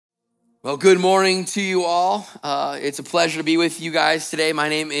Well, good morning to you all. It's a pleasure to be with you guys today. My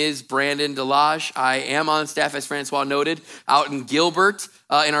name is Brandon DeLage. I am on staff, as Francois noted, out in Gilbert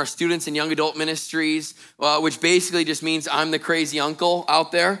in our students and young adult ministries, which basically just means I'm the crazy uncle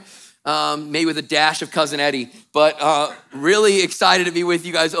out there, maybe with a dash of Cousin Eddie. But really excited to be with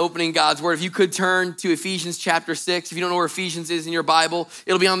you guys opening God's Word. If you could turn to Ephesians chapter 6. If you don't know where Ephesians is in your Bible,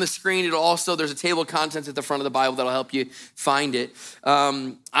 it'll be on the screen. There's a table of contents at the front of the Bible that'll help you find it.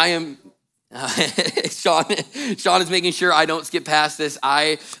 Sean is making sure I don't skip past this.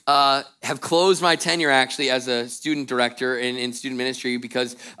 I have closed my tenure actually as a student director in student ministry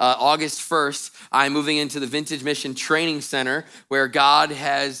because August 1st, I'm moving into the Vintage Mission Training Center where God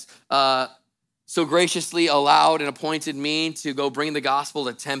has so graciously allowed and appointed me to go bring the gospel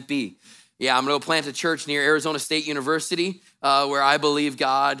to Tempe. Yeah, I'm going to go plant a church near Arizona State University where I believe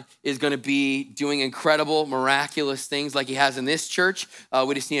God is going to be doing incredible, miraculous things like he has in this church.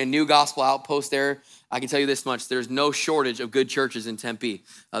 We just need a new gospel outpost there. I can tell you this much, there's no shortage of good churches in Tempe.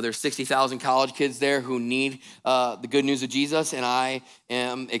 There's 60,000 college kids there who need the good news of Jesus, and I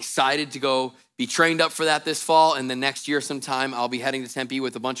am excited to go be trained up for that this fall, and then next year sometime I'll be heading to Tempe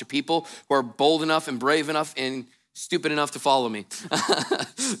with a bunch of people who are bold enough and brave enough and stupid enough to follow me.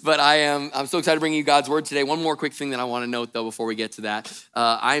 But I'm so excited to bring you God's Word today. One more quick thing that I want to note, though, before we get to that.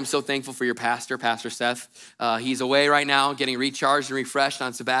 I am so thankful for your pastor, Pastor Seth. He's away right now, getting recharged and refreshed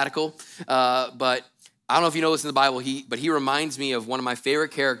on sabbatical. But I don't know if you know this in the Bible, but he reminds me of one of my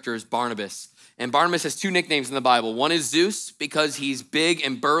favorite characters, Barnabas. And Barnabas has two nicknames in the Bible. One is Zeus, because he's big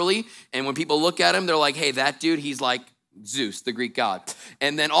and burly. And when people look at him, they're like, hey, that dude, he's like Zeus, the Greek god.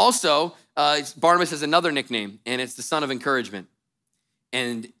 And then also, Barnabas has another nickname, and it's the son of encouragement.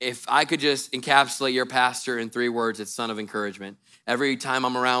 And if I could just encapsulate your pastor in 3 words, it's son of encouragement. Every time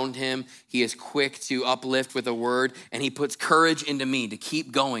I'm around him, he is quick to uplift with a word, and he puts courage into me to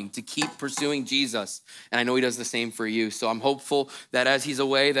keep going, to keep pursuing Jesus. And I know he does the same for you. So I'm hopeful that as he's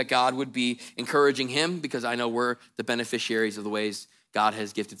away, that God would be encouraging him, because I know we're the beneficiaries of the ways God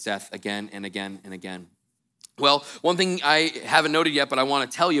has gifted Seth again and again and again. Well, one thing I haven't noted yet, but I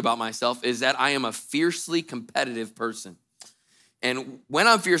want to tell you about myself, is that I am a fiercely competitive person. And when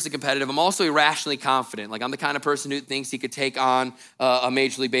I'm fiercely competitive, I'm also irrationally confident. Like, I'm the kind of person who thinks he could take on a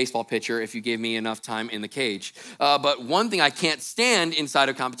Major League Baseball pitcher if you gave me enough time in the cage. But one thing I can't stand inside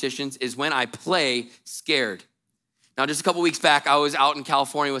of competitions is when I play scared. Now, just a couple weeks back, I was out in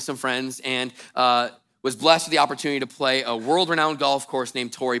California with some friends and was blessed with the opportunity to play a world-renowned golf course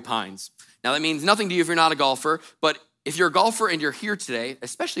named Torrey Pines. Now, that means nothing to you if you're not a golfer, but if you're a golfer and you're here today,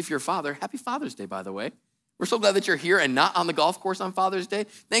 especially if you're a father, happy Father's Day, by the way. We're so glad that you're here and not on the golf course on Father's Day.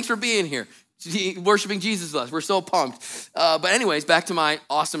 Thanks for being here, worshiping Jesus with us. We're so pumped. But anyways, back to my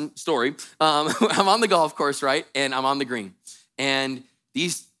awesome story. I'm on the golf course, right? And I'm on the green. And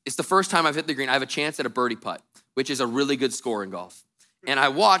it's the first time I've hit the green. I have a chance at a birdie putt, which is a really good score in golf. And I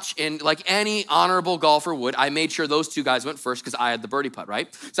watch, and like any honorable golfer would, I made sure those 2 guys went first because I had the birdie putt,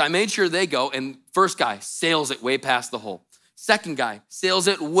 right? So I made sure they go, and first guy sails it way past the hole. Second guy sails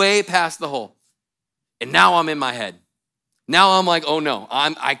it way past the hole. And now I'm in my head. Now I'm like, oh no,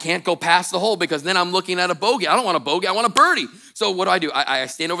 I can't go past the hole because then I'm looking at a bogey. I don't want a bogey, I want a birdie. So what do? I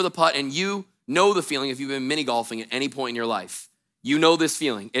stand over the putt, and you know the feeling if you've been mini golfing at any point in your life. You know this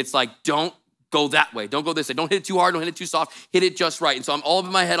feeling. It's like, don't go that way. Don't go this way. Don't hit it too hard. Don't hit it too soft. Hit it just right. And so I'm all up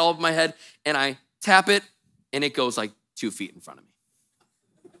in my head, and I tap it, and it goes like 2 feet in front of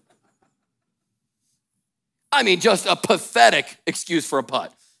me. I mean, just a pathetic excuse for a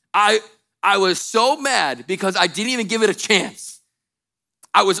putt. I was so mad because I didn't even give it a chance.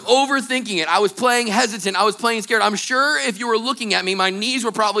 I was overthinking it. I was playing hesitant. I was playing scared. I'm sure if you were looking at me, my knees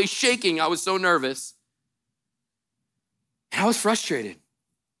were probably shaking. I was so nervous. And I was frustrated.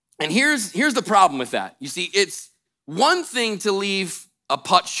 And here's the problem with that. You see, it's one thing to leave a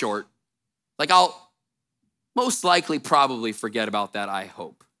putt short. Like, I'll most likely probably forget about that, I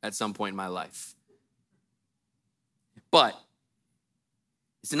hope, at some point in my life. But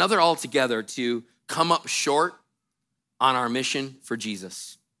it's another altogether to come up short on our mission for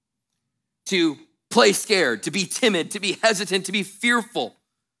Jesus. To play scared, to be timid, to be hesitant, to be fearful.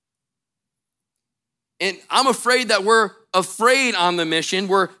 And I'm afraid that we're afraid on the mission.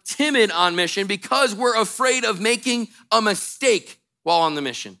 We're timid on mission because we're afraid of making a mistake while on the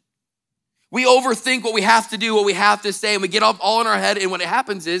mission. We overthink what we have to do, what we have to say, and we get up all in our head. And what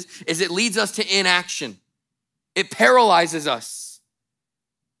happens is it leads us to inaction. It paralyzes us.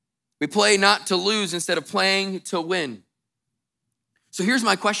 We play not to lose instead of playing to win. So here's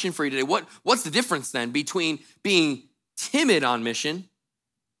my question for you today. What's the difference then between being timid on mission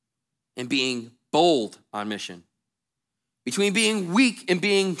and being bold on mission? between being weak and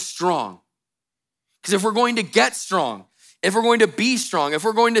being strong. Because if we're going to get strong, if we're going to be strong, if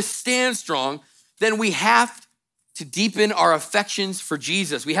we're going to stand strong, then we have to deepen our affections for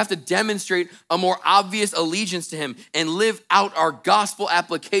Jesus. We have to demonstrate a more obvious allegiance to him and live out our gospel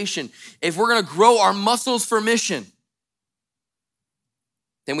application. If we're gonna grow our muscles for mission,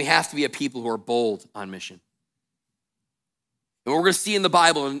 then we have to be a people who are bold on mission. And what we're gonna see in the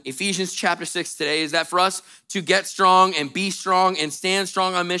Bible in Ephesians chapter 6 today is that for us to get strong and be strong and stand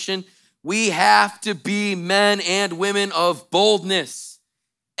strong on mission, we have to be men and women of boldness.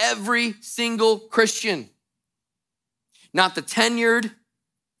 Every single Christian. Not the tenured,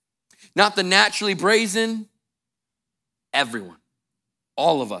 not the naturally brazen, everyone,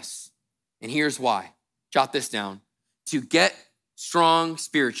 all of us. And here's why. Jot this down. To get strong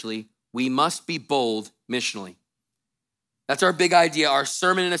spiritually, we must be bold missionally. That's our big idea, our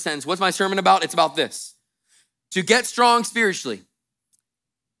sermon in a sentence. What's my sermon about? It's about this. To get strong spiritually,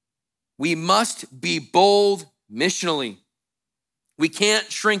 we must be bold missionally. We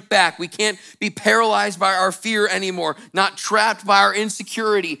can't shrink back. We can't be paralyzed by our fear anymore, not trapped by our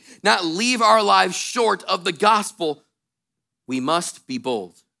insecurity, not leave our lives short of the gospel. We must be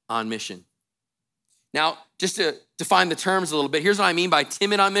bold on mission. Now, just to define the terms a little bit, here's what I mean by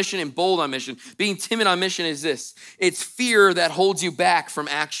timid on mission and bold on mission. Being timid on mission is this. It's fear that holds you back from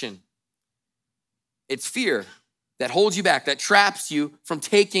action. It's fear that holds you back, that traps you from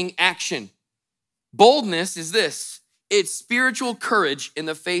taking action. Boldness is this. It's spiritual courage in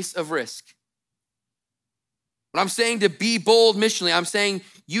the face of risk. When I'm saying to be bold missionally, I'm saying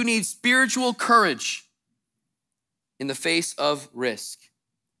you need spiritual courage in the face of risk.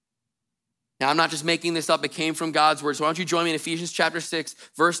 Now, I'm not just making this up. It came from God's word. So why don't you join me in Ephesians chapter 6,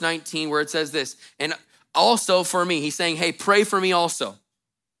 verse 19, where it says this. And also for me, he's saying, hey, pray for me also,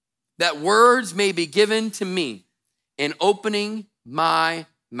 that words may be given to me in opening my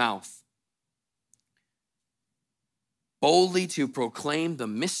mouth, boldly to proclaim the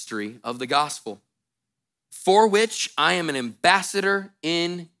mystery of the gospel, for which I am an ambassador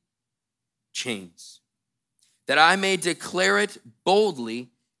in chains, that I may declare it boldly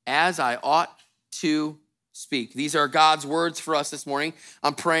as I ought to speak. These are God's words for us this morning.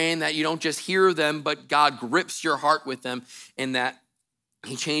 I'm praying that you don't just hear them, but God grips your heart with them and that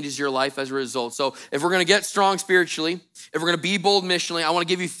he changes your life as a result. So if we're going to get strong spiritually, if we're going to be bold missionally, I want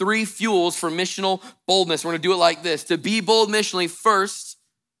to give you 3 fuels for missional boldness. We're going to do it like this. To be bold missionally, first,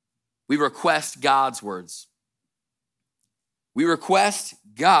 we request God's words. We request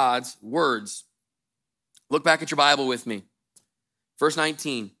God's words. Look back at your Bible with me. Verse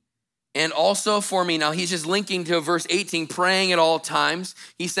 19. And also for me. Now he's just linking to verse 18, praying at all times.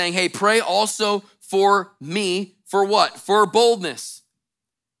 He's saying, hey, pray also for me. For what? For boldness.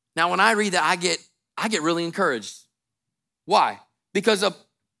 Now, when I read that, I get really encouraged. Why? Because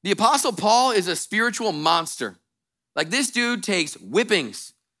the Apostle Paul is a spiritual monster. Like this dude takes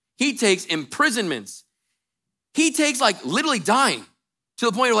whippings. He takes imprisonments. He takes like literally dying to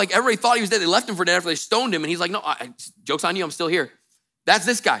the point where like everybody thought he was dead. They left him for dead after they stoned him. And he's like, no, joke's on you, I'm still here. That's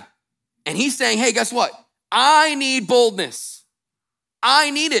this guy. And he's saying, hey, guess what? I need boldness.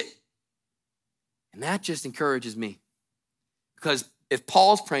 I need it. And that just encourages me. Because if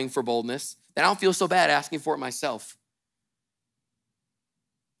Paul's praying for boldness, then I don't feel so bad asking for it myself.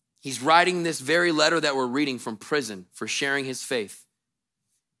 He's writing this very letter that we're reading from prison for sharing his faith.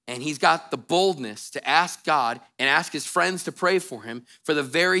 And he's got the boldness to ask God and ask his friends to pray for him for the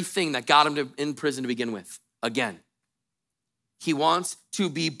very thing that got him in prison to begin with. Again, he wants to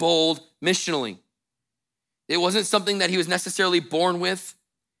be bold missionally. It wasn't something that he was necessarily born with.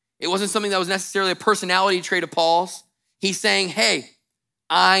 It wasn't something that was necessarily a personality trait of Paul's. He's saying, hey,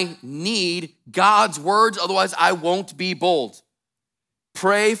 I need God's words, otherwise I won't be bold.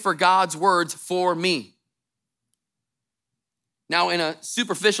 Pray for God's words for me. Now, in a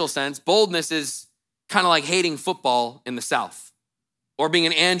superficial sense, boldness is kind of like hating football in the South or being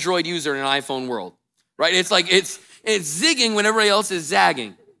an Android user in an iPhone world, right? It's like, it's zigging when everybody else is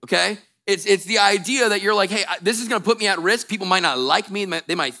zagging, okay? It's the idea that you're like, hey, this is gonna put me at risk. People might not like me.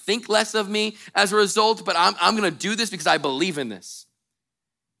 They might think less of me as a result, but I'm gonna do this because I believe in this.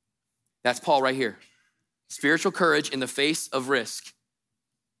 That's Paul right here. Spiritual courage in the face of risk.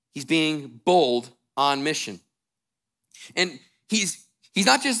 He's being bold on mission. And he's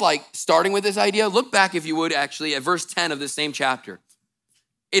not just like starting with this idea. Look back, if you would, actually, at verse 10 of this same chapter.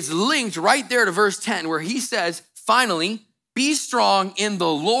 It's linked right there to verse 10 where he says, finally, be strong in the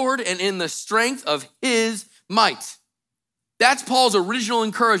Lord and in the strength of his might. That's Paul's original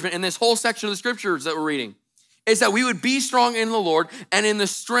encouragement in this whole section of the scriptures that we're reading. It's that we would be strong in the Lord and in the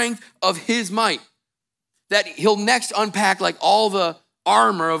strength of his might. that he'll next unpack like all the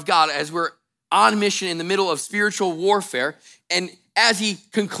armor of God as we're on mission in the middle of spiritual warfare. And as he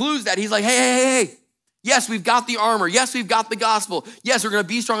concludes that, he's like, hey. Yes, we've got the armor. Yes, we've got the gospel. Yes, we're going to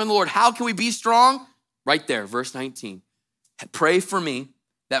be strong in the Lord. How can we be strong? Right there, verse 19. Pray for me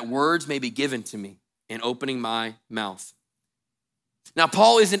that words may be given to me in opening my mouth. Now,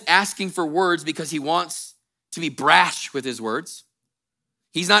 Paul isn't asking for words because he wants to be brash with his words.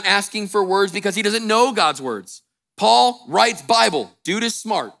 He's not asking for words because he doesn't know God's words. Paul writes Bible. Dude is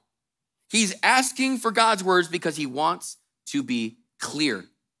smart. He's asking for God's words because he wants to be clear.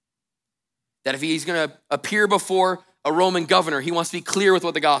 That if he's going to appear before a Roman governor, he wants to be clear with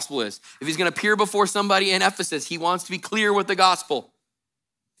what the gospel is. If he's going to appear before somebody in Ephesus, he wants to be clear with the gospel.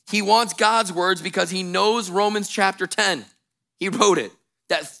 He wants God's words because he knows Romans chapter 10. He wrote it,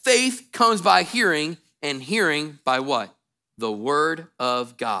 that faith comes by hearing, and hearing by what? The word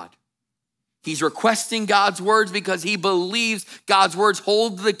of God. He's requesting God's words because he believes God's words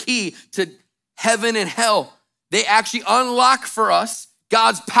hold the key to heaven and hell. They actually unlock for us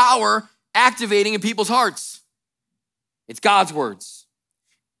God's power activating in people's hearts. It's God's words.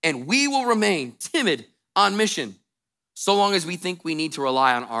 And we will remain timid on mission so long as we think we need to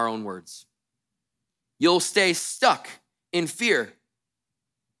rely on our own words. You'll stay stuck in fear.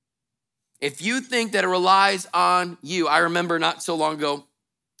 If you think that it relies on you, I remember not so long ago,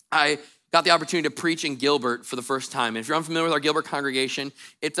 I got the opportunity to preach in Gilbert for the first time. And if you're unfamiliar with our Gilbert congregation,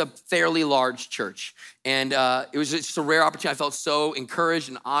 it's a fairly large church. And it was just a rare opportunity. I felt so encouraged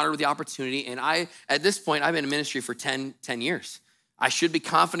and honored with the opportunity. And at this point, I've been in ministry for 10 years. I should be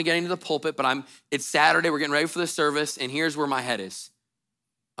confident getting to the pulpit, but it's Saturday, we're getting ready for the service, and here's where my head is.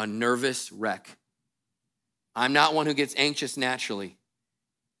 A nervous wreck. I'm not one who gets anxious naturally,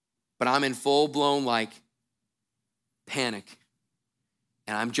 but I'm in full-blown panic.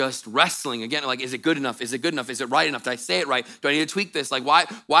 And I'm just wrestling again, is it good enough? Is it good enough? Is it right enough? Did I say it right? Do I need to tweak this? Why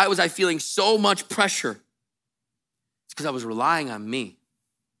was I feeling so much pressure? It's because I was relying on me.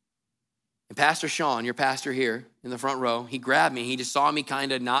 And Pastor Sean, your pastor here in the front row, he grabbed me. He just saw me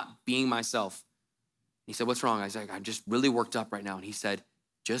kind of not being myself. He said, what's wrong? I was like, I'm just really worked up right now. And he said,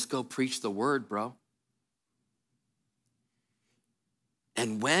 just go preach the word, bro.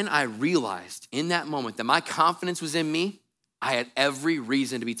 And when I realized in that moment that my confidence was in me, I had every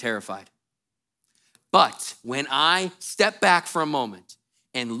reason to be terrified. But when I stepped back for a moment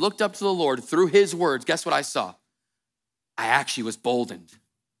and looked up to the Lord through his words, guess what I saw? I actually was boldened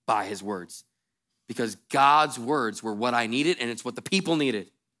by his words because God's words were what I needed and it's what the people needed.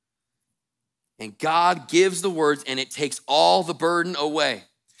 And God gives the words and it takes all the burden away.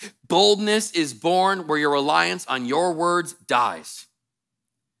 Boldness is born where your reliance on your words dies.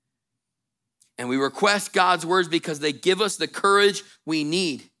 And we request God's words because they give us the courage we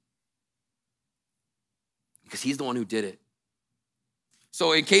need. Because he's the one who did it.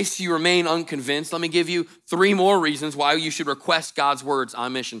 So in case you remain unconvinced, let me give you 3 more reasons why you should request God's words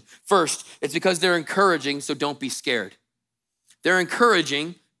on mission. First, it's because they're encouraging, so don't be scared. They're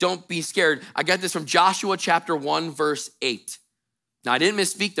encouraging, don't be scared. I got this from Joshua chapter 1, verse 8. Now, I didn't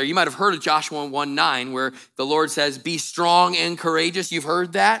misspeak there. You might have heard of Joshua 1:9, where the Lord says, be strong and courageous. You've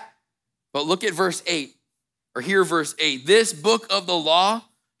heard that? But look at verse 8, or hear verse 8. This book of the law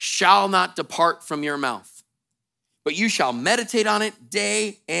shall not depart from your mouth, but you shall meditate on it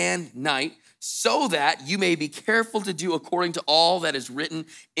day and night, so that you may be careful to do according to all that is written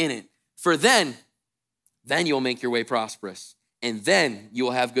in it. For then you'll make your way prosperous, and then you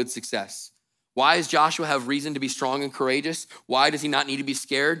will have good success. Why does Joshua have reason to be strong and courageous? Why does he not need to be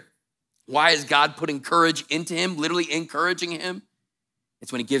scared? Why is God putting courage into him, literally encouraging him?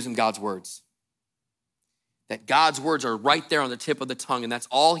 It's when he gives him God's words. That God's words are right there on the tip of the tongue, and that's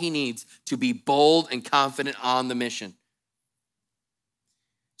all he needs to be bold and confident on the mission.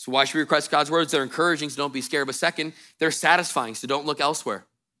 So why should we request God's words? They're encouraging, so don't be scared. But second, they're satisfying, so don't look elsewhere.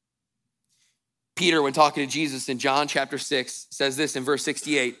 Peter, when talking to Jesus in John chapter 6, says this in verse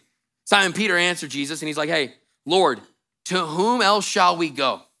 68. Simon Peter answered Jesus, and he's like, hey, Lord, to whom else shall we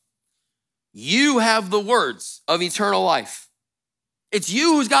go? You have the words of eternal life. It's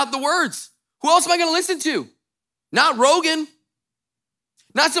you who's got the words. Who else am I going to listen to? Not Rogan,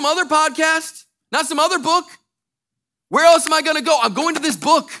 not some other podcast, not some other book. Where else am I going to go? I'm going to this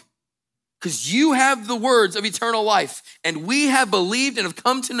book because you have the words of eternal life, and we have believed and have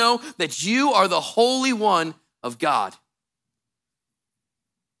come to know that you are the Holy One of God.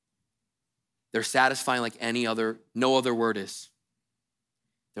 They're satisfying like no other word is.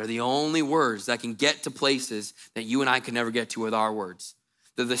 They're the only words that can get to places that you and I can never get to with our words.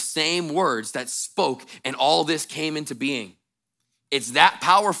 They're the same words that spoke and all this came into being. It's that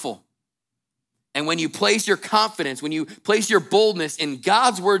powerful. And when you place your confidence, when you place your boldness in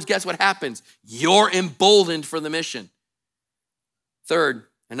God's words, guess what happens? You're emboldened for the mission. Third,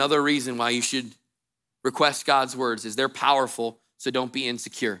 another reason why you should request God's words is they're powerful, so don't be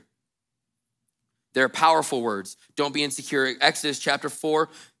insecure. They're powerful words. Don't be insecure. Exodus chapter 4,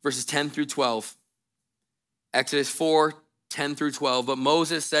 verses 10 through 12. Exodus 4, 10 through 12. But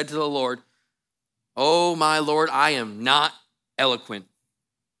Moses said to the Lord, "Oh, my Lord, I am not eloquent,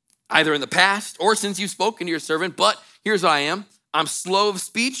 either in the past or since you've spoken to your servant, but here's what I am. I'm slow of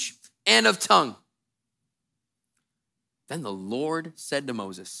speech and of tongue." Then the Lord said to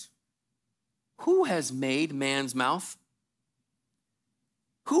Moses, "Who has made man's mouth?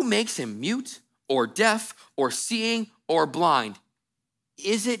 Who makes him mute or deaf or seeing or blind?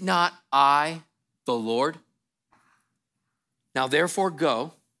 Is it not I, the Lord? Now therefore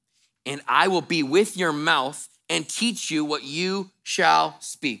go, and I will be with your mouth and teach you what you shall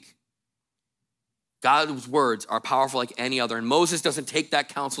speak." God's words are powerful like any other. And Moses doesn't take that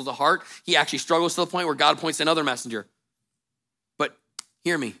counsel to heart. He actually struggles to the point where God appoints another messenger. But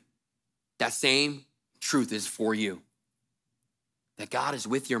hear me, that same truth is for you. That God is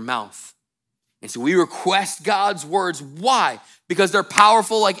with your mouth. And so we request God's words. Why? Because they're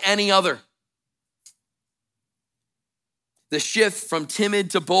powerful like any other. The shift from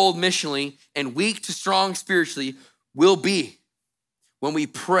timid to bold missionally and weak to strong spiritually will be when we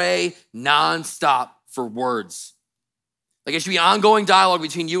pray nonstop for words. Like it should be ongoing dialogue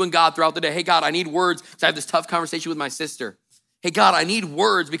between you and God throughout the day. Hey, God, I need words because I have this tough conversation with my sister. Hey, God, I need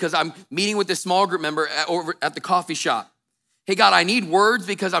words because I'm meeting with this small group member over at the coffee shop. Hey, God, I need words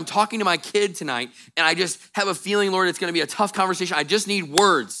because I'm talking to my kid tonight and I just have a feeling, Lord, it's going to be a tough conversation. I just need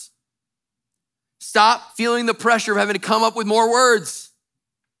words. Stop feeling the pressure of having to come up with more words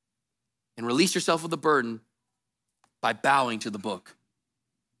and release yourself of the burden by bowing to the book.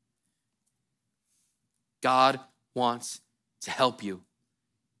 God wants to help you.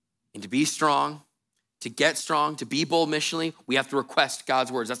 And to be strong, to get strong, to be bold missionally, we have to request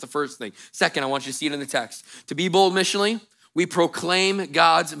God's words. That's the first thing. Second, I want you to see it in the text. To be bold missionally, we proclaim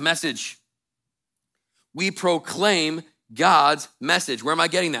God's message. We proclaim God's message. Where am I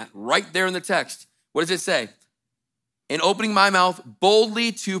getting that? Right there in the text. What does it say? "In opening my mouth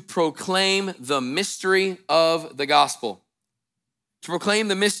boldly to proclaim the mystery of the gospel." To proclaim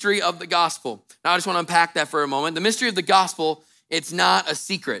the mystery of the gospel. Now I just want to unpack that for a moment. The mystery of the gospel, it's not a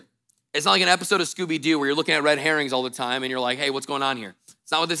secret. It's not like an episode of Scooby-Doo where you're looking at red herrings all the time and you're like, hey, what's going on here?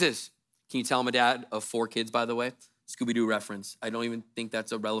 It's not what this is. Can you tell I'm a dad of 4 kids, by the way? Scooby-Doo reference. I don't even think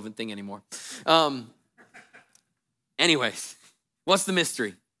that's a relevant thing anymore. Anyways, what's the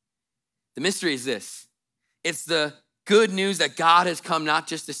mystery? The mystery is this. It's the good news that God has come not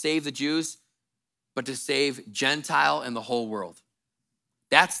just to save the Jews, but to save Gentile and the whole world.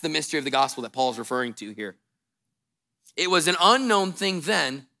 That's the mystery of the gospel that Paul is referring to here. It was an unknown thing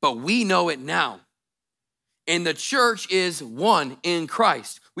then, but we know it now. And the church is one in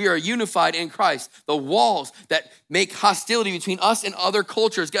Christ. We are unified in Christ. The walls that make hostility between us and other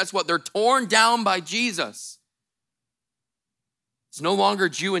cultures, guess what? They're torn down by Jesus. It's no longer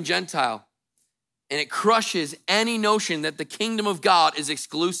Jew and Gentile. And it crushes any notion that the kingdom of God is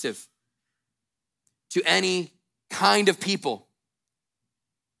exclusive to any kind of people.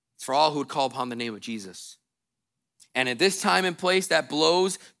 It's for all who would call upon the name of Jesus. And at this time and place, that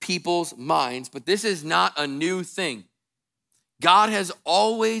blows people's minds. But this is not a new thing. God has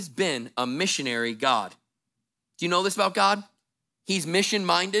always been a missionary God. Do you know this about God? He's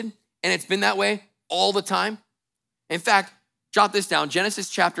mission-minded, and it's been that way all the time. In fact, jot this down, Genesis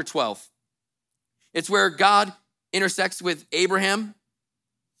chapter 12. It's where God intersects with Abraham,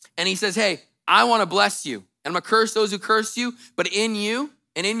 and he says, hey, I want to bless you, and I'm going to curse those who curse you, but in you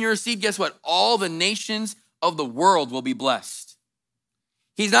and in your seed, guess what? All the nations of the world will be blessed.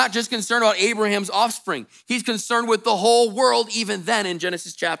 He's not just concerned about Abraham's offspring. He's concerned with the whole world even then in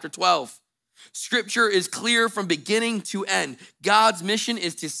Genesis chapter 12. Scripture is clear from beginning to end. God's mission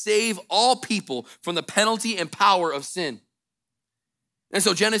is to save all people from the penalty and power of sin. And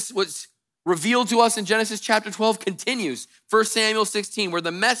so Genesis, what's revealed to us in Genesis chapter 12 continues. 1 Samuel 16, where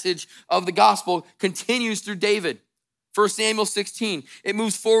the message of the gospel continues through David. 1 Samuel 16, it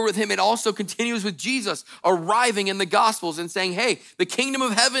moves forward with him. It also continues with Jesus arriving in the Gospels and saying, hey, the kingdom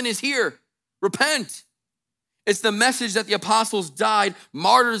of heaven is here. Repent. It's the message that the apostles died,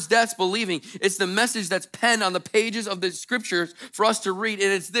 martyrs' deaths believing. It's the message that's penned on the pages of the scriptures for us to read.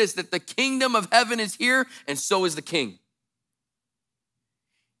 And it's this, that the kingdom of heaven is here and so is the king.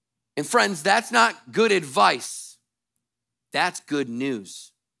 And friends, that's not good advice. That's good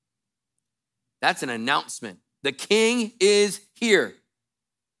news. That's an announcement. The king is here.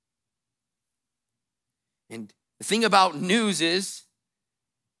 And the thing about news is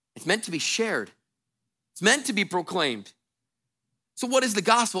it's meant to be shared. It's meant to be proclaimed. So what is the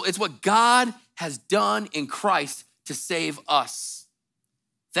gospel? It's what God has done in Christ to save us.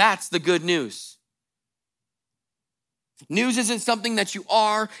 That's the good news. News isn't something that you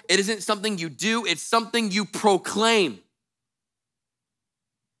are. It isn't something you do. It's something you proclaim.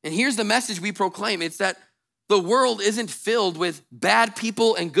 And here's the message we proclaim. It's that the world isn't filled with bad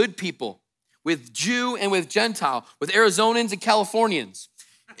people and good people, with Jew and with Gentile, with Arizonans and Californians.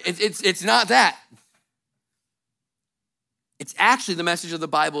 It's not that. It's actually the message of the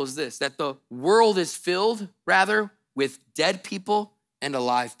Bible is this, that the world is filled, rather, with dead people and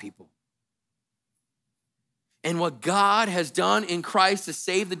alive people. And what God has done in Christ to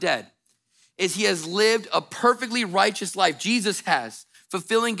save the dead is he has lived a perfectly righteous life. Jesus has,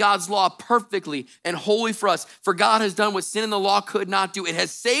 fulfilling God's law perfectly and wholly for us. For God has done what sin in the law could not do. It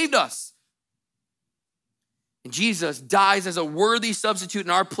has saved us. And Jesus dies as a worthy substitute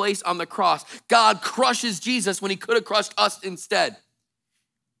in our place on the cross. God crushes Jesus when he could have crushed us instead.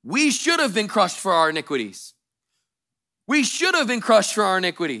 We should have been crushed for our iniquities. We should have been crushed for our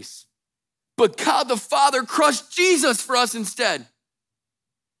iniquities. But God the Father crushed Jesus for us instead.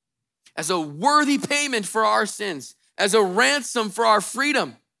 As a worthy payment for our sins. As a ransom for our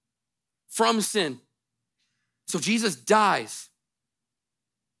freedom from sin. So Jesus dies.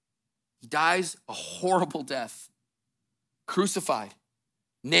 He dies a horrible death. Crucified.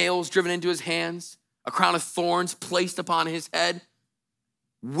 Nails driven into his hands. A crown of thorns placed upon his head.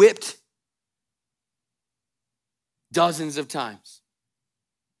 Whipped dozens of times.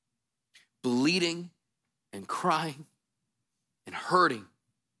 Bleeding and crying and hurting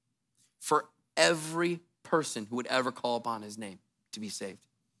for every person who would ever call upon his name to be saved.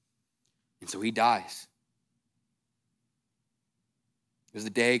 And so he dies. It was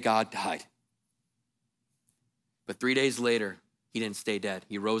the day God died. But 3 days later, he didn't stay dead.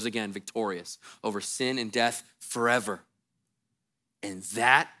 He rose again victorious over sin and death forever. And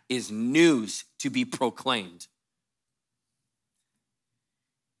that is news to be proclaimed.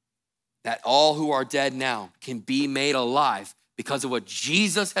 That all who are dead now can be made alive because of what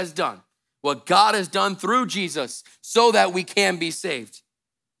Jesus has done, what God has done through Jesus, so that we can be saved.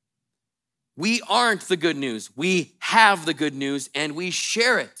 We aren't the good news. We have the good news and we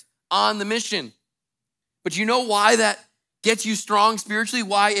share it on the mission. But you know why that gets you strong spiritually?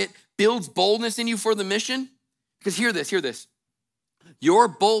 Why it builds boldness in you for the mission? Because hear this. Your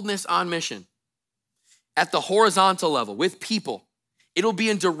boldness on mission at the horizontal level with people, it'll be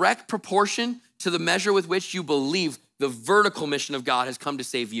in direct proportion to the measure with which you believe the vertical mission of God has come to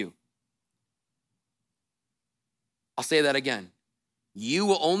save you. I'll say that again. You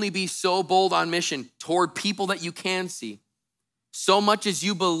will only be so bold on mission toward people that you can see, so much as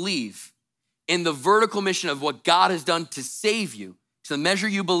you believe in the vertical mission of what God has done to save you. To the measure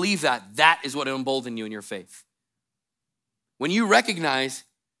you believe that is what will embolden you in your faith. When you recognize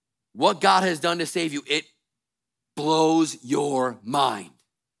what God has done to save you, it blows your mind.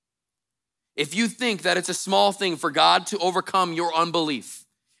 If you think that it's a small thing for God to overcome your unbelief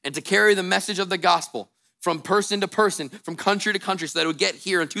and to carry the message of the gospel from person to person, from country to country, so that it would get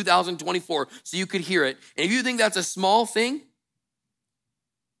here in 2024 so you could hear it. And if you think that's a small thing,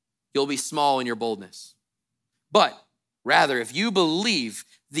 you'll be small in your boldness. But rather, if you believe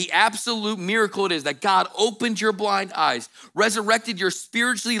the absolute miracle it is that God opened your blind eyes, resurrected your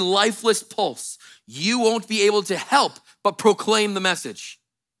spiritually lifeless pulse, you won't be able to help but proclaim the message.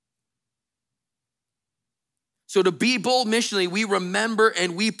 So to be bold missionally, we remember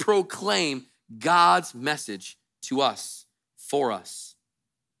and we proclaim God's message to us, for us.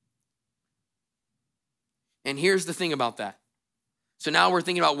 And here's the thing about that. So now we're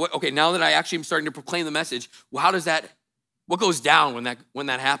thinking about now that I actually am starting to proclaim the message, well, what goes down when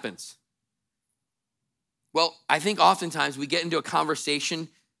that happens? Well, I think oftentimes we get into a conversation,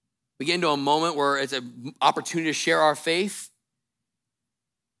 we get into a moment where it's an opportunity to share our faith,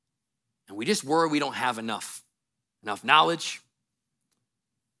 and we just worry we don't have enough knowledge,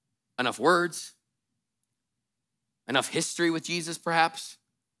 enough words, enough history with Jesus, perhaps.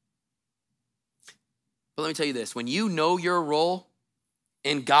 But let me tell you this, when you know your role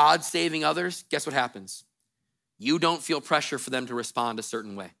in God saving others, guess what happens? You don't feel pressure for them to respond a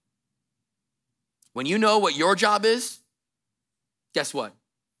certain way. When you know what your job is, guess what?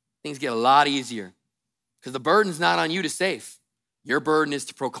 Things get a lot easier because the burden's not on you to save. Your burden is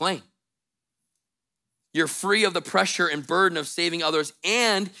to proclaim. You're free of the pressure and burden of saving others,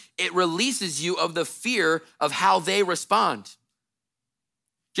 and it releases you of the fear of how they respond.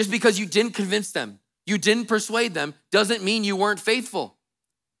 Just because you didn't convince them, you didn't persuade them, doesn't mean you weren't faithful.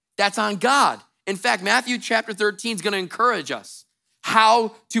 That's on God. In fact, Matthew chapter 13 is going to encourage us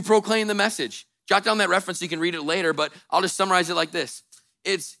how to proclaim the message. Jot down that reference so you can read it later, but I'll just summarize it like this.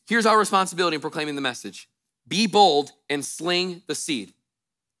 Here's our responsibility in proclaiming the message. Be bold and sling the seed.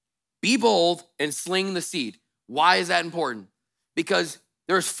 Be bold and sling the seed. Why is that important? Because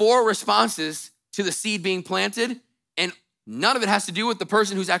there's 4 responses to the seed being planted, and none of it has to do with the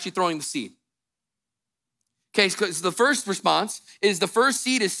person who's actually throwing the seed. Okay, so the first response is the first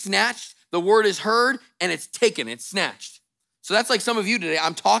seed is snatched, the word is heard, and it's taken, it's snatched. So that's like some of you today.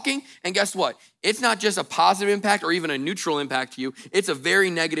 I'm talking, and guess what? It's not just a positive impact or even a neutral impact to you. It's a very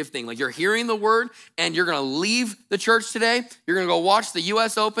negative thing. Like you're hearing the word, and you're going to leave the church today. You're going to go watch the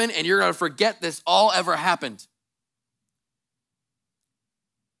U.S. Open, and you're going to forget this all ever happened.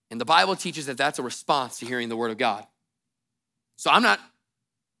 And the Bible teaches that that's a response to hearing the word of God. So I'm not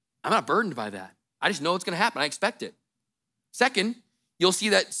burdened by that. I just know it's going to happen. I expect it. Second, you'll see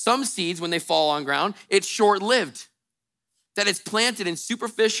that some seeds, when they fall on ground, it's short-lived. That it's planted in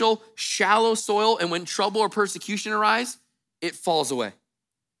superficial, shallow soil, and when trouble or persecution arise, it falls away.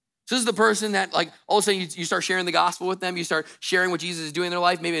 So this is the person that, like, all of a sudden you start sharing the gospel with them, you start sharing what Jesus is doing in their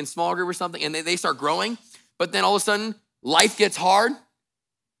life, maybe in small group or something, and they start growing, but then all of a sudden, life gets hard,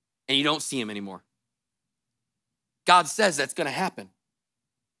 and you don't see him anymore. God says that's gonna happen.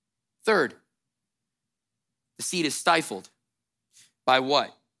 Third, the seed is stifled. By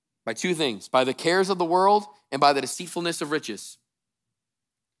what? By 2 things. By the cares of the world and by the deceitfulness of riches.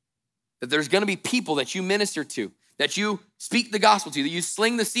 That there's gonna be people that you minister to, that you speak the gospel to, that you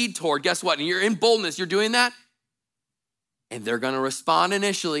sling the seed toward. Guess what? And you're in boldness, you're doing that. And they're gonna respond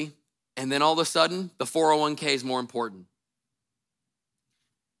initially, and then all of a sudden, the 401k is more important.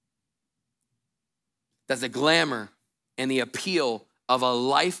 That the glamour and the appeal of a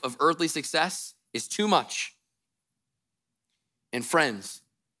life of earthly success is too much. And friends,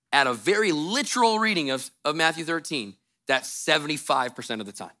 at a very literal reading of Matthew 13, that's 75% of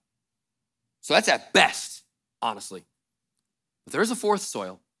the time. So that's at best, honestly. But there is a 4th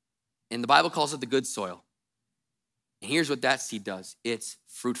soil, and the Bible calls it the good soil. And here's what that seed does. It's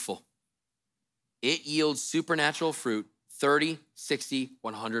fruitful. It yields supernatural fruit 30, 60,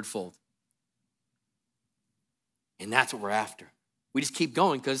 100-fold. And that's what we're after. We just keep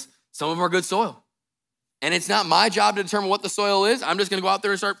going because some of them are good soil. And it's not my job to determine what the soil is. I'm just gonna go out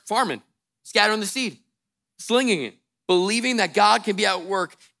there and start farming, scattering the seed, slinging it, believing that God can be at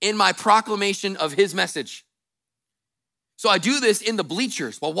work in my proclamation of his message. So I do this in the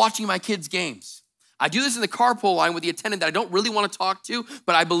bleachers while watching my kids' games. I do this in the carpool line with the attendant that I don't really want to talk to,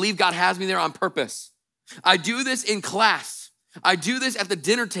 but I believe God has me there on purpose. I do this in class. I do this at the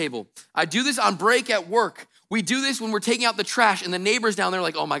dinner table. I do this on break at work. We do this when we're taking out the trash and the neighbors down there are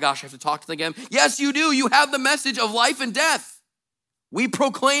like, oh my gosh, I have to talk to them again. Yes, you do. You have the message of life and death. We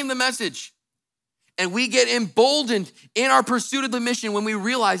proclaim the message. And we get emboldened in our pursuit of the mission when we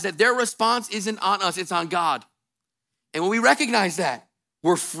realize that their response isn't on us, it's on God. And when we recognize that,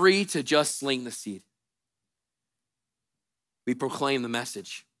 we're free to just sling the seed. We proclaim the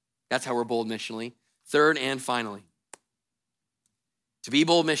message. That's how we're bold missionally. Third and finally, to be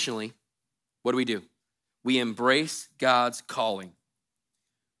bold missionally, what do? We embrace God's calling.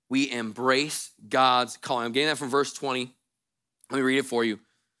 We embrace God's calling. I'm getting that from verse 20. Let me read it for you.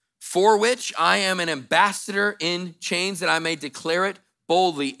 For which I am an ambassador in chains, that I may declare it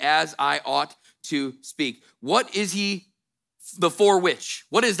boldly as I ought to speak. What is he, the for which?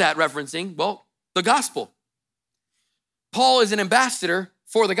 What is that referencing? Well, the gospel. Paul is an ambassador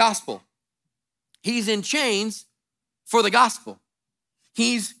for the gospel. He's in chains for the gospel.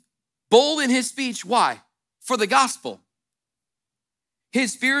 He's bold in his speech. Why? For the gospel.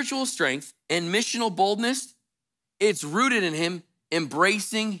 His spiritual strength and missional boldness, it's rooted in him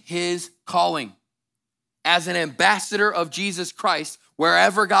embracing his calling as an ambassador of Jesus Christ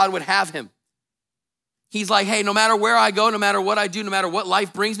wherever God would have him. He's like, hey, no matter where I go, no matter what I do, no matter what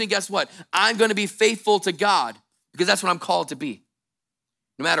life brings me, guess what? I'm going to be faithful to God because that's what I'm called to be.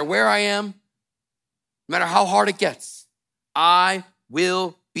 No matter where I am, no matter how hard it gets, I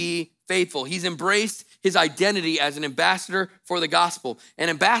will be faithful. He's embraced his identity as an ambassador for the gospel. An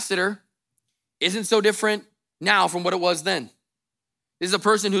ambassador isn't so different now from what it was then. This is a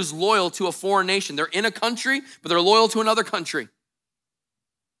person who's loyal to a foreign nation. They're in a country, but they're loyal to another country.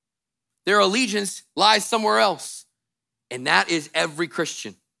 Their allegiance lies somewhere else. And that is every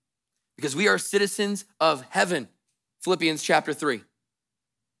Christian. Because we are citizens of heaven, Philippians chapter 3.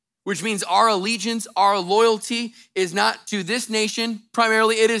 Which means our allegiance, our loyalty is not to this nation.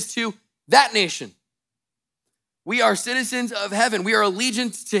 Primarily, it is to that nation. We are citizens of heaven. We are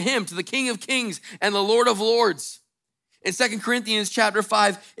allegiant to him, to the King of Kings and the Lord of Lords. In 2 Corinthians chapter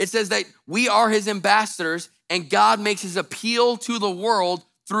 5, it says that we are his ambassadors and God makes his appeal to the world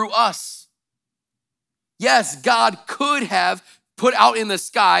through us. Yes, God could have put out in the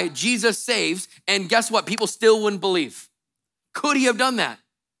sky, Jesus saves, and guess what? People still wouldn't believe. Could he have done that?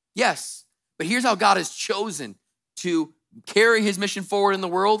 Yes. But here's how God has chosen to carry his mission forward in the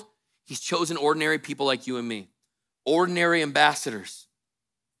world. He's chosen ordinary people like you and me, ordinary ambassadors,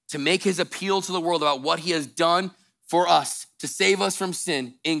 to make his appeal to the world about what he has done for us to save us from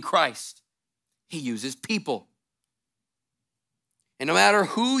sin in Christ. He uses people. And no matter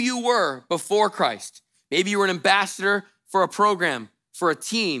who you were before Christ, maybe you were an ambassador for a program, for a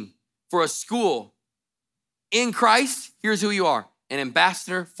team, for a school. In Christ, here's who you are, an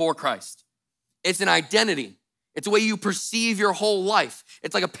ambassador for Christ. It's an identity. It's the way you perceive your whole life.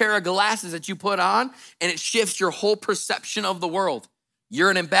 It's like a pair of glasses that you put on and it shifts your whole perception of the world.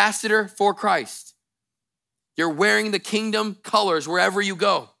 You're an ambassador for Christ. You're wearing the kingdom colors wherever you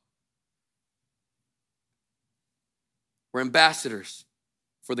go. We're ambassadors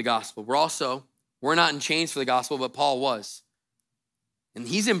for the gospel. We're not in chains for the gospel, but Paul was. And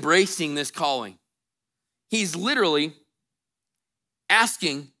he's embracing this calling. He's literally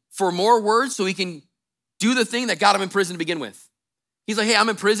asking for more words so he can do the thing that got him in prison to begin with. He's like, hey, I'm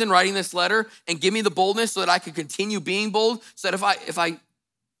in prison writing this letter and give me the boldness so that I can continue being bold, so that if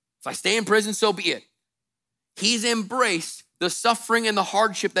I stay in prison, so be it. He's embraced the suffering and the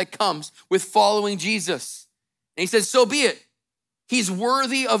hardship that comes with following Jesus. And he says, so be it. He's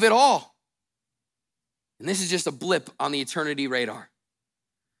worthy of it all. And this is just a blip on the eternity radar.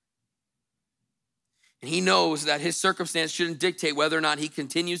 And he knows that his circumstance shouldn't dictate whether or not he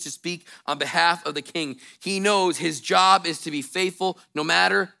continues to speak on behalf of the king. He knows his job is to be faithful no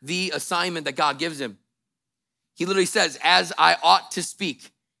matter the assignment that God gives him. He literally says, as I ought to speak.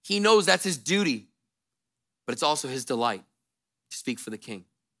 He knows that's his duty, but it's also his delight to speak for the king.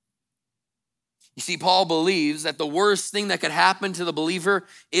 You see, Paul believes that the worst thing that could happen to the believer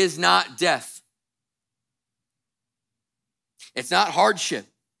is not death. It's not hardship.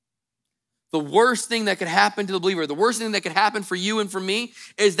 The worst thing that could happen to the believer, the worst thing that could happen for you and for me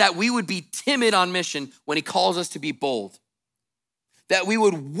is that we would be timid on mission when he calls us to be bold. That we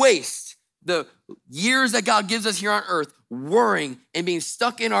would waste the years that God gives us here on earth worrying and being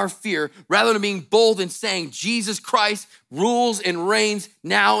stuck in our fear rather than being bold and saying Jesus Christ rules and reigns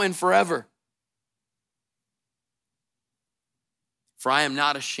now and forever. For I am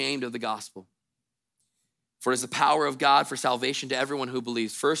not ashamed of the gospel. For it is the power of God for salvation to everyone who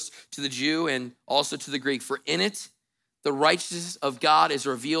believes, first to the Jew and also to the Greek. For in it, the righteousness of God is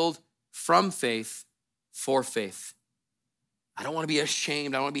revealed from faith for faith. I don't want to be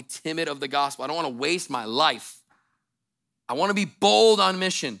ashamed. I don't want to be timid of the gospel. I don't want to waste my life. I want to be bold on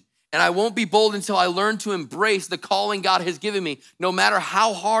mission. And I won't be bold until I learn to embrace the calling God has given me, no matter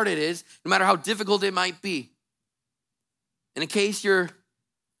how hard it is, no matter how difficult it might be. And in case you're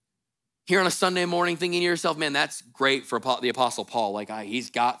here on a Sunday morning thinking to yourself, man, that's great for the Apostle Paul. Like he's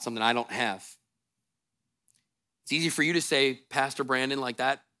got something I don't have. It's easy for you to say, Pastor Brandon, like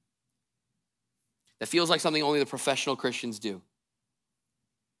that. That feels like something only the professional Christians do.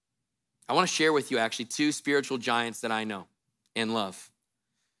 I want to share with you actually two spiritual giants that I know and love.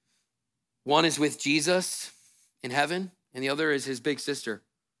 One is with Jesus in heaven, and the other is his big sister.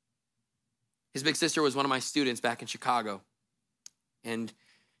 His big sister was one of my students back in Chicago, and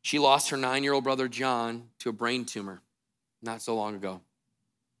she lost her 9-year-old brother, John, to a brain tumor not so long ago.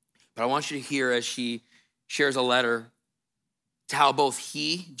 But I want you to hear as she shares a letter to how both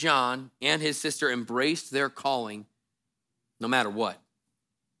he, John, and his sister embraced their calling no matter what.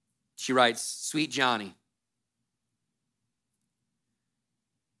 She writes, sweet Johnny,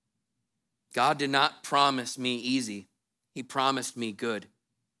 God did not promise me easy. He promised me good.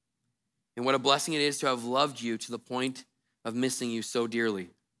 And what a blessing it is to have loved you to the point of missing you so dearly.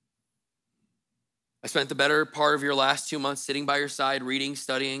 I spent the better part of your last 2 months sitting by your side, reading,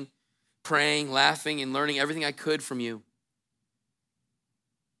 studying, praying, laughing, and learning everything I could from you.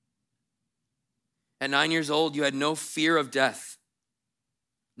 At 9 years old, you had no fear of death,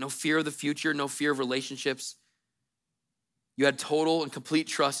 no fear of the future, no fear of relationships. You had total and complete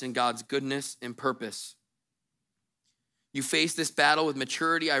trust in God's goodness and purpose. You faced this battle with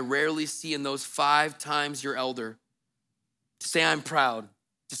maturity I rarely see in those 5 times your elder. To say I'm proud,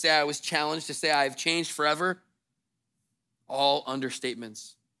 to say I was challenged, to say I've changed forever, all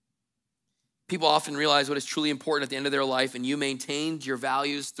understatements. People often realize what is truly important at the end of their life, and you maintained your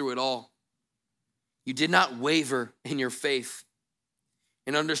values through it all. You did not waver in your faith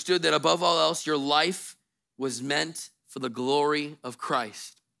and understood that above all else, your life was meant for the glory of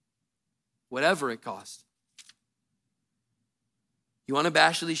Christ, whatever it cost. You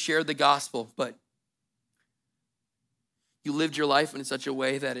unabashedly shared the gospel, but you lived your life in such a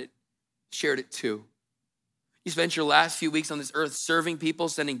way that it shared it too. You spent your last few weeks on this earth serving people,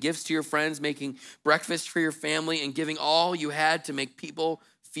 sending gifts to your friends, making breakfast for your family, and giving all you had to make people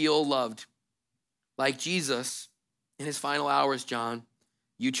feel loved. Like Jesus in his final hours, John,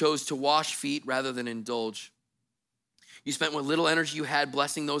 you chose to wash feet rather than indulge. You spent what little energy you had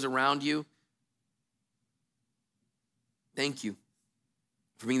blessing those around you. Thank you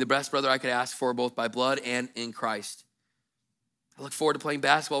for being the best brother I could ask for, both by blood and in Christ. I look forward to playing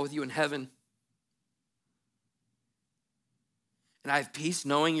basketball with you in heaven. And I have peace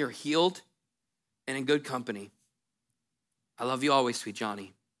knowing you're healed and in good company. I love you always, sweet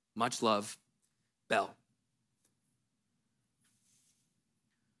Johnny. Much love, Belle.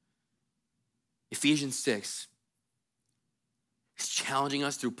 Ephesians 6 is challenging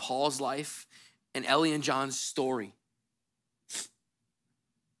us through Paul's life and Ellie and John's story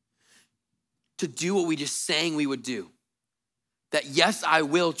to do what we just sang we would do. That yes, I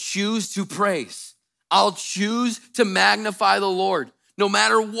will choose to praise. I'll choose to magnify the Lord. No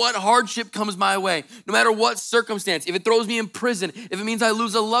matter what hardship comes my way, no matter what circumstance, if it throws me in prison, if it means I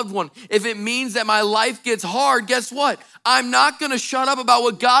lose a loved one, if it means that my life gets hard, guess what? I'm not gonna shut up about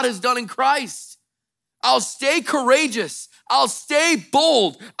what God has done in Christ. I'll stay courageous. I'll stay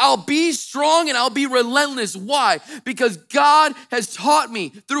bold. I'll be strong and I'll be relentless. Why? Because God has taught me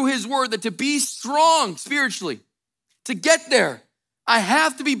through his word that to be strong spiritually, to get there, I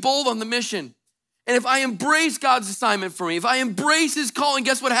have to be bold on the mission. And if I embrace God's assignment for me, if I embrace his calling,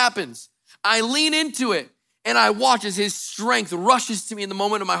 guess what happens? I lean into it and I watch as his strength rushes to me in the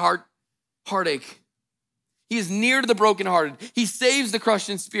moment of my heartache. He is near to the brokenhearted. He saves the crushed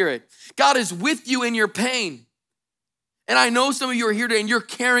in spirit. God is with you in your pain. And I know some of you are here today and you're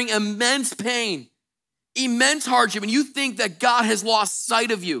carrying immense pain, immense hardship, and you think that God has lost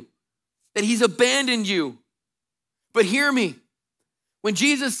sight of you, that he's abandoned you. But hear me. When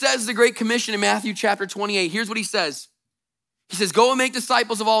Jesus says the Great Commission in Matthew chapter 28, here's what he says. He says, go and make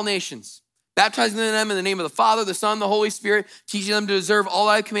disciples of all nations, baptizing them in the name of the Father, the Son, the Holy Spirit, teaching them to observe all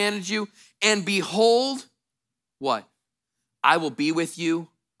I have commanded you. And behold, what? I will be with you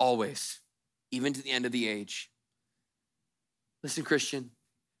always, even to the end of the age. Listen, Christian,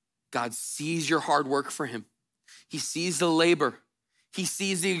 God sees your hard work for him. He sees the labor. He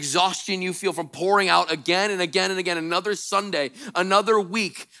sees the exhaustion you feel from pouring out again and again and again, another Sunday, another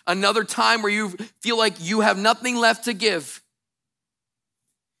week, another time where you feel like you have nothing left to give.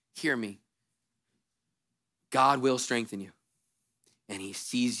 Hear me. God will strengthen you, and he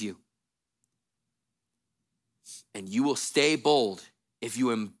sees you. And you will stay bold if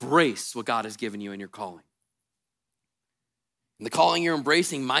you embrace what God has given you in your calling. And the calling you're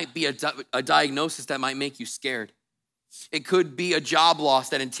embracing might be a diagnosis that might make you scared. It could be a job loss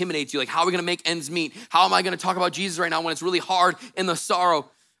that intimidates you. Like, how are we gonna make ends meet? How am I gonna talk about Jesus right now when it's really hard in the sorrow?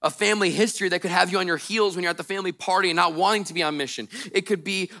 A family history that could have you on your heels when you're at the family party and not wanting to be on mission. It could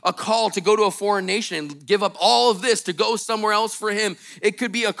be a call to go to a foreign nation and give up all of this to go somewhere else for him. It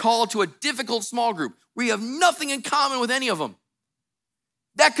could be a call to a difficult small group where you have nothing in common with any of them.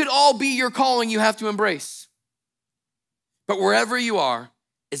 That could all be your calling you have to embrace. But wherever you are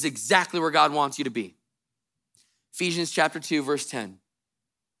is exactly where God wants you to be. Ephesians chapter 2, verse 10.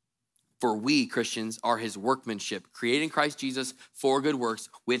 For we, Christians, are his workmanship, created in Christ Jesus for good works,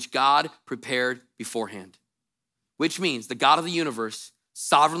 which God prepared beforehand. Which means the God of the universe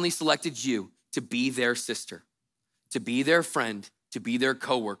sovereignly selected you to be their sister, to be their friend, to be their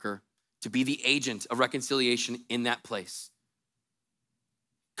coworker, to be the agent of reconciliation in that place.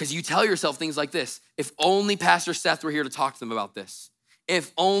 Because you tell yourself things like this: if only Pastor Seth were here to talk to them about this.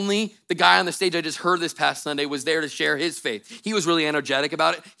 If only the guy on the stage I just heard this past Sunday was there to share his faith. He was really energetic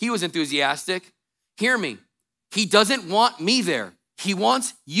about it. He was enthusiastic. Hear me. He doesn't want me there. He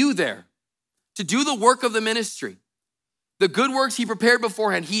wants you there to do the work of the ministry. The good works he prepared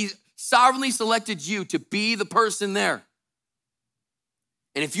beforehand. He sovereignly selected you to be the person there.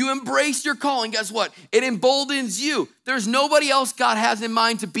 And if you embrace your calling, guess what? It emboldens you. There's nobody else God has in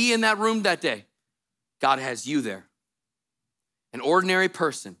mind to be in that room that day. God has you there. An ordinary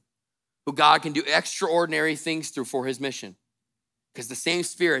person who God can do extraordinary things through for his mission. Because the same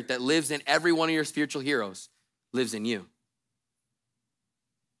spirit that lives in every one of your spiritual heroes lives in you.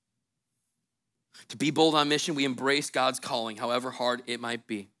 To be bold on mission, we embrace God's calling, however hard it might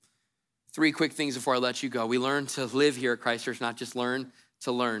be. 3 quick things before I let you go. We learn to live here at Christ Church, not just learn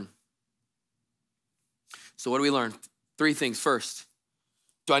to learn. So what do we learn? 3 things. First,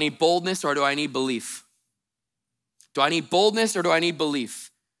 do I need boldness or do I need belief? Do I need boldness or do I need belief?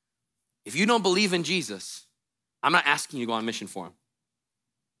 If you don't believe in Jesus, I'm not asking you to go on mission for him.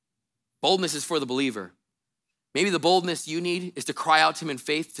 Boldness is for the believer. Maybe the boldness you need is to cry out to him in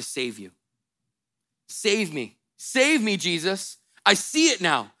faith to save you. Save me. Save me, Jesus. I see it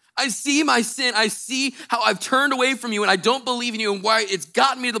now. I see my sin. I see how I've turned away from you and I don't believe in you and why it's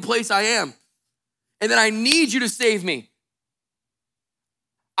gotten me to the place I am. And then I need you to save me.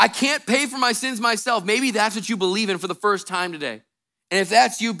 I can't pay for my sins myself. Maybe that's what you believe in for the first time today. And if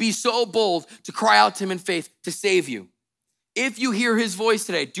that's you, be so bold to cry out to him in faith to save you. If you hear his voice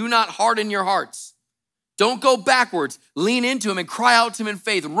today, do not harden your hearts. Don't go backwards. Lean into him and cry out to him in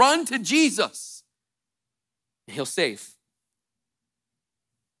faith. Run to Jesus and he'll save.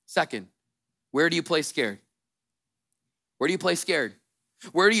 Second, where do you play scared? Where do you play scared?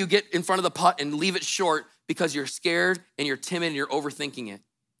 Where do you get in front of the putt and leave it short because you're scared and you're timid and you're overthinking it?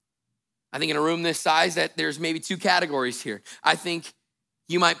 I think in a room this size that there's maybe two categories here. I think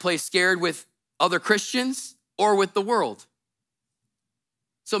you might play scared with other Christians or with the world.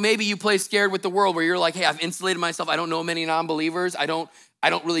 So maybe you play scared with the world where you're like, hey, I've insulated myself. I don't know many non-believers. I don't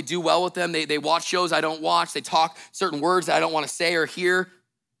really do well with them. They watch shows I don't watch. They talk certain words that I don't want to say or hear.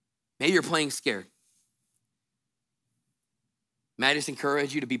 Maybe you're playing scared. May I just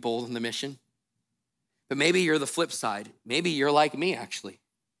encourage you to be bold in the mission? But maybe you're the flip side. Maybe you're like me, actually.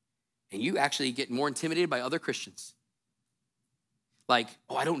 And you actually get more intimidated by other Christians. Like,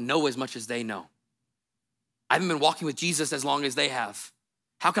 oh, I don't know as much as they know. I haven't been walking with Jesus as long as they have.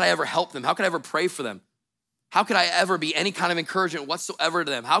 How could I ever help them? How could I ever pray for them? How could I ever be any kind of encouragement whatsoever to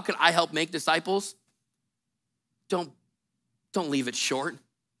them? How could I help make disciples? Don't leave it short.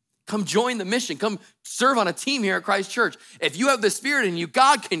 Come join the mission. Come serve on a team here at Christ Church. If you have the Spirit in you,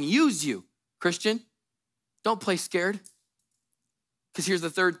 God can use you. Christian, don't play scared. Because here's the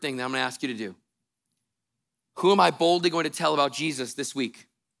third thing that I'm going to ask you to do. Who am I boldly going to tell about Jesus this week?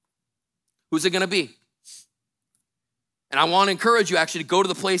 Who's it going to be? And I want to encourage you actually to go to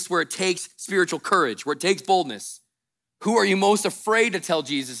the place where it takes spiritual courage, where it takes boldness. Who are you most afraid to tell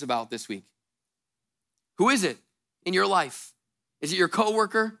Jesus about this week? Who is it in your life? Is it your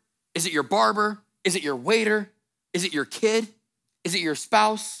coworker? Is it your barber? Is it your waiter? Is it your kid? Is it your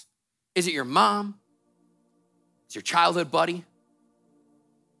spouse? Is it your mom? Is it your childhood buddy?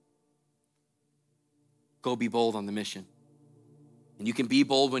 Go be bold on the mission. And you can be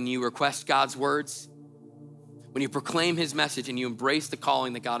bold when you request God's words, when you proclaim his message and you embrace the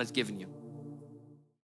calling that God has given you.